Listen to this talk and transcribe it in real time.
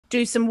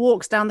do some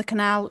walks down the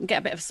canal and get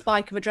a bit of a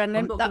spike of adrenaline.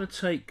 I'm not going to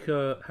take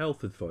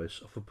health advice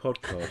off a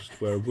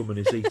podcast where a woman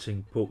is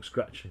eating pork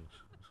scratchings.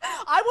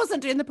 I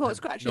wasn't doing the pork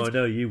scratchings. No, I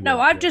know you weren't. No,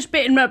 I've just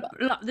bitten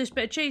this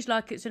bit of cheese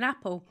like it's an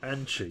apple.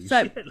 And cheese.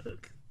 So- Yeah,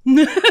 look.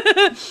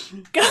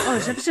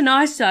 Oh, it's so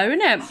nice though,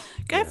 isn't it?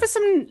 Go for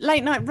some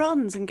late night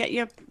runs and get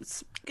your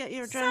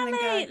adrenaline Sally,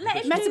 going.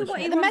 let him do what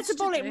he The wants to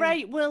metabolic do.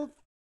 rate will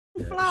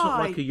Yeah, fly. it's not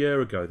like a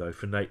year ago though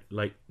for Nate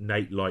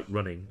like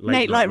running.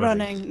 Nate like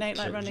running. Nate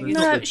like running. It's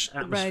No, not the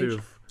atmosphere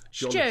of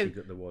jollity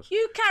that there was.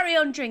 You carry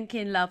on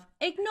drinking, love.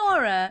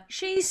 Ignore her.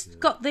 She's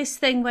got this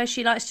thing where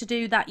she likes to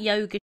do that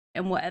yoga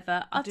and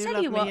whatever. I'll do tell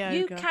love you me what, yoga.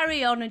 you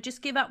carry on and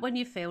just give up when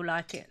you feel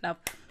like it, love.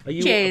 Are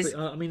you, Cheers.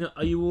 I mean,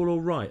 are you all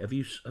right? Have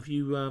you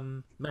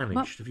managed?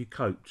 What? Have you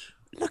coped?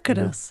 Look at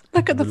us.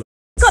 Look at the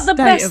Got the state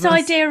best of us.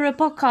 idea of a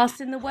podcast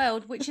in the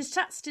world, which is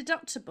tax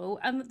deductible,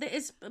 and that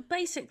is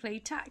basically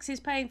tax is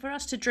paying for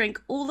us to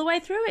drink all the way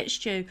through it,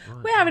 Stu.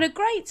 We're having a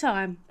great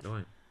time.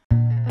 Right.